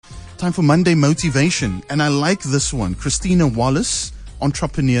Time for Monday Motivation. And I like this one. Christina Wallace,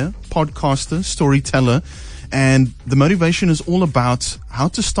 entrepreneur, podcaster, storyteller. And the motivation is all about how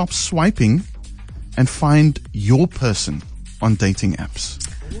to stop swiping and find your person on dating apps.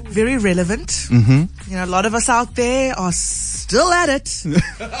 Very relevant. Mm-hmm. You know, a lot of us out there are still at it.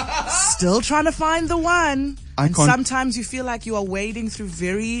 Still trying to find the one. And sometimes you feel like you are wading through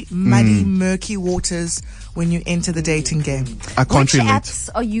very muddy, murky waters when you enter the dating game. I can't Which relate. apps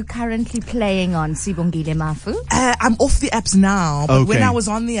are you currently playing on, Sibongile Mafu? I'm off the apps now, but when Okay. I was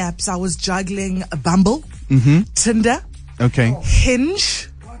on the apps, I was juggling Bumble, Tinder, Okay. Hinge.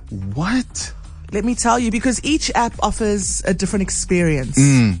 What? Let me tell you, because each app offers a different experience.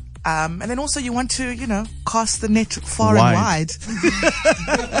 And then also you want to, you know, cast the net far and wide.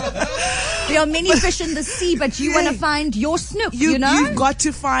 There are many fish in the sea, but you want to find your snook, you know? You've got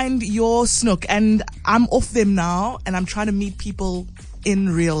to find your snook. And I'm off them now, and I'm trying to meet people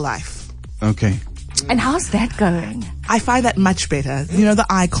in real life. Okay. And how's that going? I find that much better. You know, the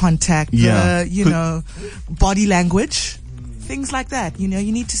eye contact, Yeah. the, you know, body language. Things like that. You know,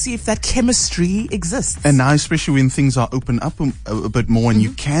 you need to see if that chemistry exists. And now, especially when things are open up a bit more and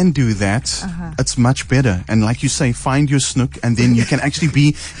you can do that, it's much better. And like you say, find your snook, and then you can actually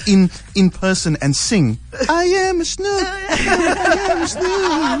be in person and sing, I am a snook, I am a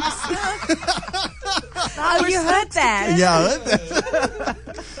snook. Oh, you heard that. Yeah, I heard that.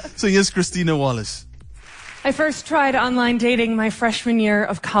 So here's Christina Wallace. I first tried online dating my freshman year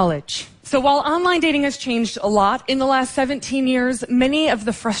of college. So while online dating has changed a lot in the last 17 years, many of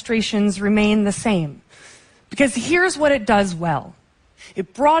the frustrations remain the same. Because here's what it does well.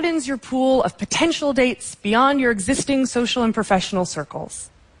 It broadens your pool of potential dates beyond your existing social and professional circles.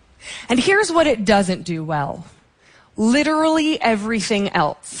 And here's what it doesn't do well. Literally everything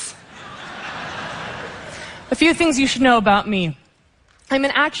else. A few things you should know about me. I'm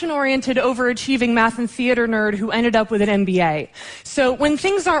an action-oriented, overachieving math and theater nerd who ended up with an MBA. So when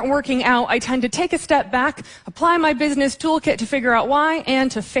things aren't working out, I tend to take a step back, apply my business toolkit to figure out why, and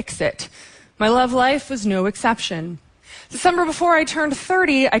to fix it. My love life was no exception. The summer before I turned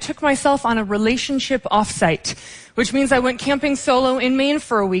 30, I took myself on a relationship offsite, which means I went camping solo in Maine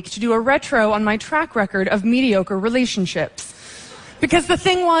for a week to do a retro on my track record of mediocre relationships. Because the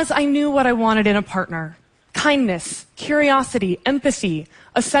thing was, I knew what I wanted in a partner. Kindness, curiosity, empathy,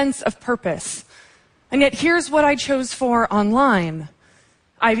 a sense of purpose. And yet here's what I chose for online.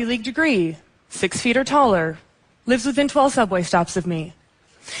 Ivy League degree, 6 feet or taller, lives within 12 subway stops of me.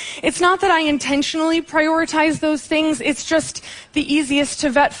 It's not that I intentionally prioritize those things, it's just the easiest to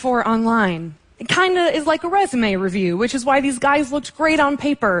vet for online. It kind of is like a resume review, which is why these guys looked great on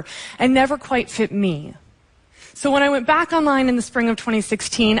paper and never quite fit me. So when I went back online in the spring of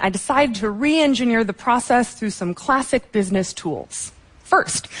 2016, I decided to re-engineer the process through some classic business tools.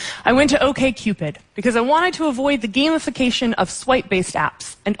 First, I went to OkCupid because I wanted to avoid the gamification of swipe-based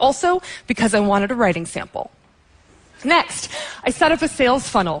apps, and also because I wanted a writing sample. Next, I set up a sales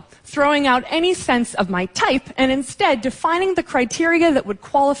funnel, throwing out any sense of my type and instead defining the criteria that would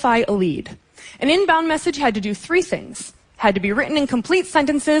qualify a lead. An inbound message had to do 3 things. It had to be written in complete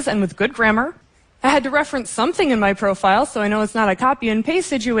sentences and with good grammar. I had to reference something in my profile so I know it's not a copy and paste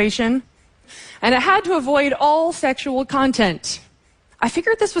situation. And I had to avoid all sexual content. I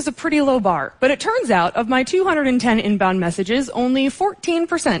figured this was a pretty low bar, but it turns out of my 210 inbound messages, only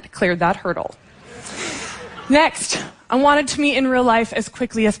 14% cleared that hurdle. Next, I wanted to meet in real life as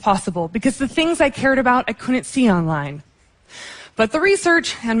quickly as possible because the things I cared about I couldn't see online. But the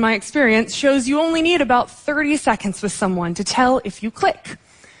research and my experience shows you only need about 30 seconds with someone to tell if you click.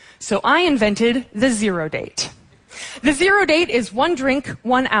 So I invented the zero date. The zero date is 1 drink,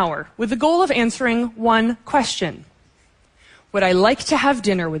 1 hour, with the goal of answering 1 question. Would I like to have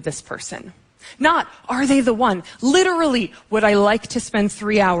dinner with this person? Not, are they the one? Literally, would I like to spend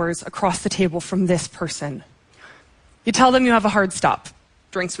 3 hours across the table from this person? You tell them you have a hard stop.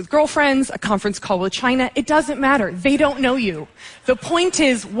 Drinks with girlfriends, a conference call with China, it doesn't matter. They don't know you. The point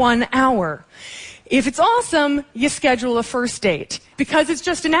is 1 hour. If it's awesome, you schedule a first date. Because it's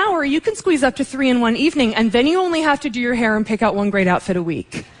just an hour, you can squeeze up to 3 in one evening, and then you only have to do your hair and pick out 1 great outfit a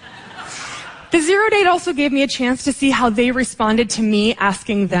week. The zero date also gave me a chance to see how they responded to me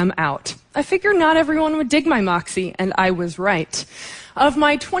asking them out. I figured not everyone would dig my moxie, and I was right. Of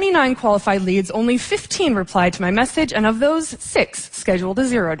my 29 qualified leads, only 15 replied to my message, and of those, 6 scheduled a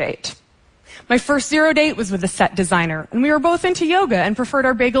zero date. My first zero date was with a set designer, and we were both into yoga and preferred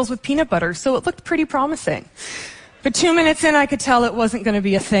our bagels with peanut butter, so it looked pretty promising. But 2 minutes in, I could tell it wasn't going to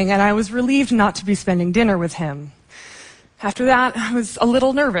be a thing, and I was relieved not to be spending dinner with him. After that, I was a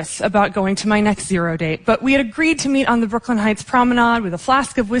little nervous about going to my next zero date, but we had agreed to meet on the Brooklyn Heights promenade with a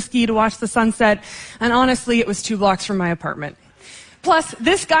flask of whiskey to watch the sunset, and honestly, it was 2 blocks from my apartment. Plus,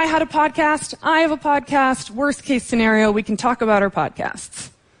 this guy had a podcast, I have a podcast, worst case scenario, we can talk about our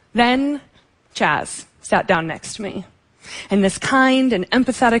podcasts. Then, Chaz sat down next to me. And this kind and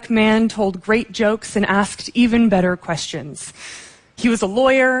empathetic man told great jokes and asked even better questions. He was a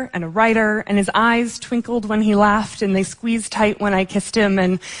lawyer and a writer, and his eyes twinkled when he laughed, and they squeezed tight when I kissed him,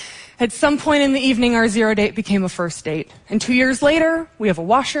 and at some point in the evening, our zero date became a first date. And 2 years later, we have a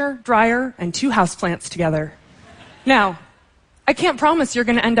washer, dryer, and 2 houseplants together. Now, I can't promise you're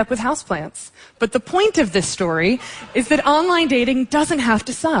going to end up with houseplants, but the point of this story is that online dating doesn't have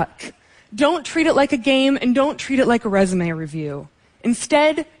to suck. Don't treat it like a game, and don't treat it like a resume review.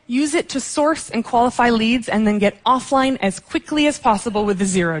 Instead, use it to source and qualify leads and then get offline as quickly as possible with the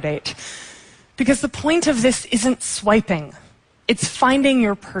zero date. Because the point of this isn't swiping. It's finding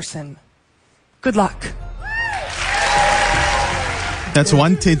your person. Good luck. That's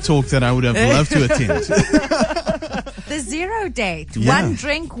one TED Talk that I would have loved to attend. The zero date. Yeah. 1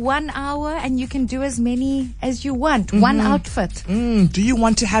 drink, 1 hour, and you can do as many as you want. 1 outfit. Do you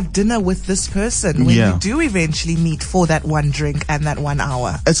want to have dinner with this person when Yeah. you do eventually meet for that 1 drink and that 1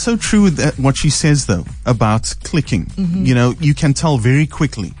 hour? It's so true that what she says, though, about clicking. You know, you can tell very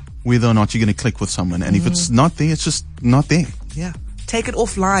quickly whether or not you're going to click with someone. And if it's not there, it's just not there. Yeah. Take it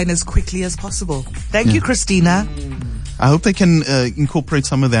offline as quickly as possible. Thank you, Christina. I hope they can incorporate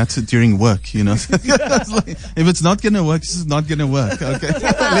some of that during work, you know. It's like, if it's not going to work, it's just not going to work. Okay.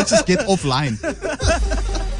 Let's just get offline.